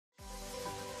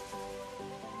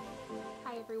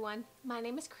everyone, my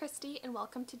name is Christy and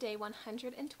welcome to day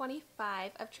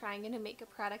 125 of trying a new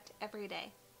makeup product every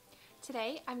day.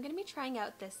 Today I'm going to be trying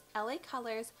out this LA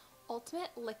Colors Ultimate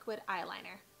Liquid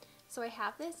Eyeliner. So I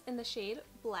have this in the shade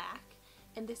Black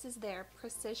and this is their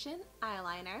Precision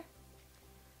Eyeliner.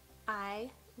 I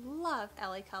love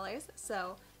LA Colors,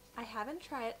 so I haven't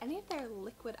tried any of their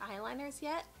liquid eyeliners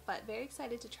yet, but very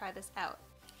excited to try this out.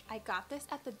 I got this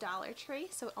at the Dollar Tree,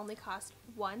 so it only cost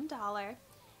 $1.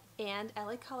 And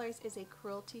LA Colors is a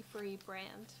cruelty-free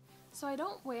brand. So I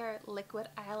don't wear liquid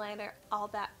eyeliner all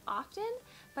that often,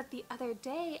 but the other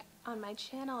day on my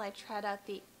channel I tried out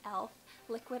the e.l.f.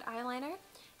 liquid eyeliner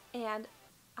and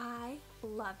I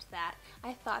loved that.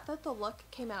 I thought that the look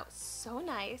came out so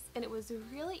nice and it was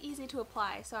really easy to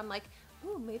apply, so I'm like,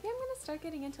 ooh, maybe I'm gonna start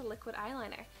getting into liquid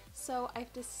eyeliner. So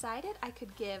I've decided I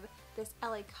could give this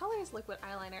LA Colors liquid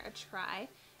eyeliner a try,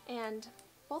 and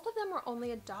both of them were only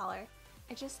 $1.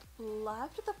 I just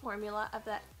loved the formula of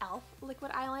the e.l.f.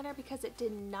 liquid eyeliner because it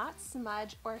did not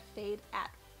smudge or fade at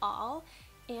all,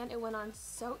 and it went on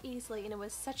so easily, and it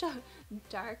was such a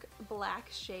dark black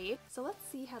shade. So let's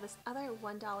see how this other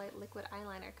 $1 liquid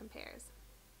eyeliner compares.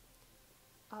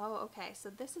 Oh, okay, so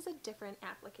this is a different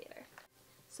applicator.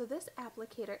 So this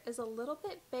applicator is a little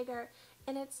bit bigger,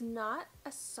 and it's not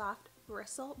a soft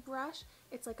bristle brush,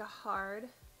 it's like a hard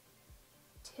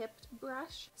tipped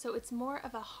brush. So it's more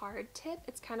of a hard tip,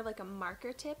 it's kind of like a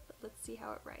marker tip. Let's see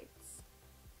how it writes.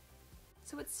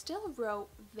 So it still wrote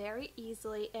very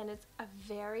easily and it's a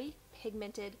very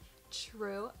pigmented,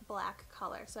 true black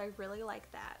color, so I really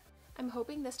like that. I'm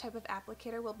hoping this type of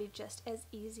applicator will be just as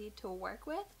easy to work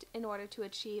with in order to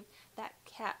achieve that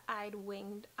cat-eyed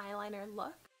winged eyeliner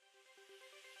look.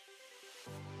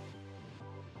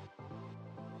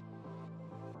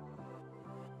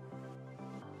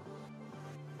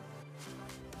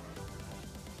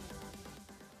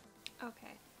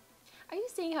 Okay, are you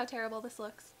seeing how terrible this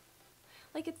looks?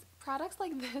 Like, it's products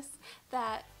like this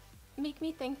that make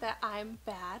me think that I'm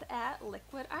bad at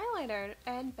liquid eyeliner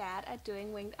and bad at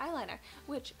doing winged eyeliner,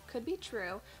 which could be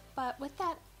true, but with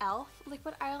that e.l.f.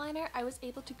 liquid eyeliner I was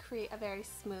able to create a very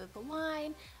smooth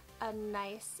line, a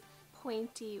nice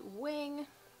pointy wing.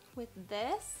 With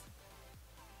this,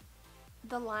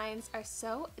 the lines are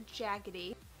so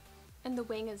jaggedy and the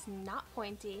wing is not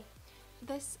pointy.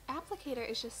 This applicator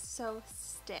is just so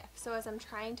stiff, so as I'm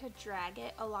trying to drag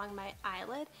it along my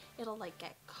eyelid, it'll like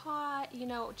get caught, you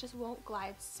know, it just won't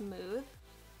glide smooth.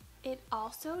 It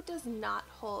also does not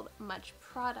hold much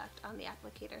product on the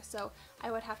applicator, so I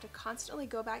would have to constantly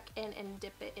go back in and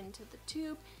dip it into the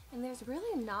tube, and there's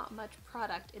really not much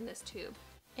product in this tube.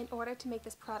 In order to make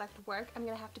this product work, I'm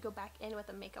going to have to go back in with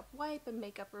a makeup wipe and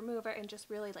makeup remover and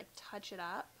just really like touch it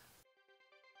up.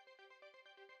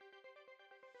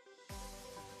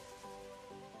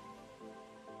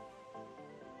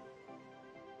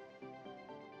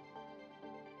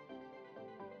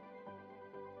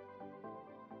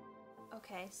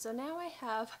 Okay, so now I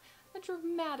have a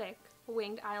dramatic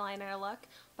winged eyeliner look,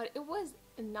 but it was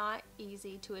not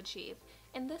easy to achieve.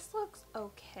 And this looks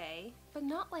okay, but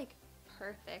not like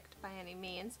perfect by any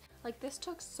means. Like, this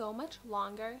took so much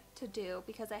longer to do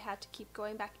because I had to keep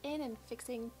going back in and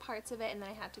fixing parts of it, and then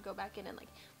I had to go back in and like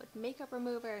with makeup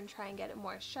remover and try and get it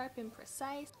more sharp and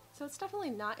precise. So it's definitely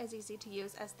not as easy to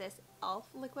use as this e.l.f.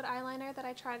 liquid eyeliner that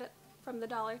I tried from the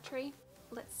Dollar Tree.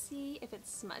 Let's see if it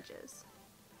smudges.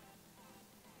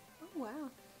 Oh wow.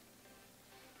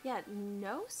 Yeah,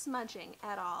 no smudging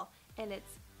at all, and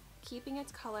it's keeping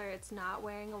its color, it's not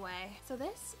wearing away. So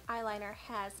this eyeliner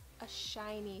has a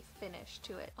shiny finish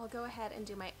to it. I'll go ahead and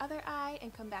do my other eye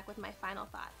and come back with my final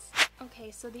thoughts.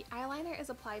 Okay, so the eyeliner is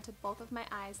applied to both of my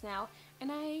eyes now, and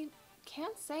I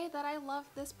can't say that I love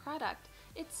this product.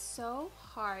 It's so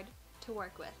hard to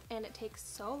work with, and it takes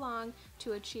so long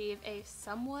to achieve a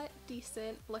somewhat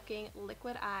decent looking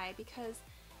liquid eye because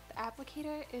the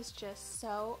applicator is just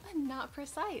so not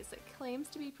precise. It claims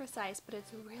to be precise, but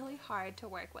it's really hard to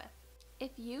work with.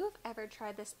 If you've ever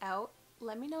tried this out,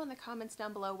 let me know in the comments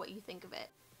down below what you think of it,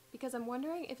 because I'm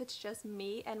wondering if it's just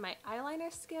me and my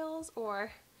eyeliner skills,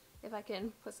 or if I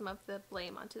can put some of the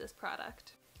blame onto this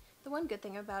product. The one good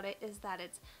thing about it is that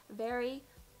it's very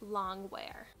long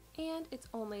wear, and it's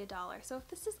only $1. So if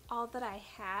this is all that I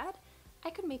had, I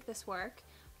could make this work,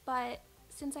 but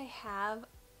since I have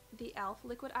the e.l.f.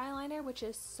 liquid eyeliner, which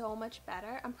is so much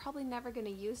better, I'm probably never going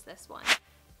to use this one.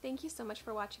 Thank you so much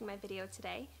for watching my video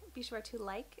today. Be sure to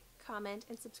like, comment,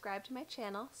 and subscribe to my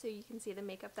channel so you can see the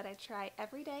makeup that I try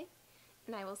every day,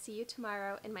 and I will see you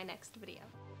tomorrow in my next video.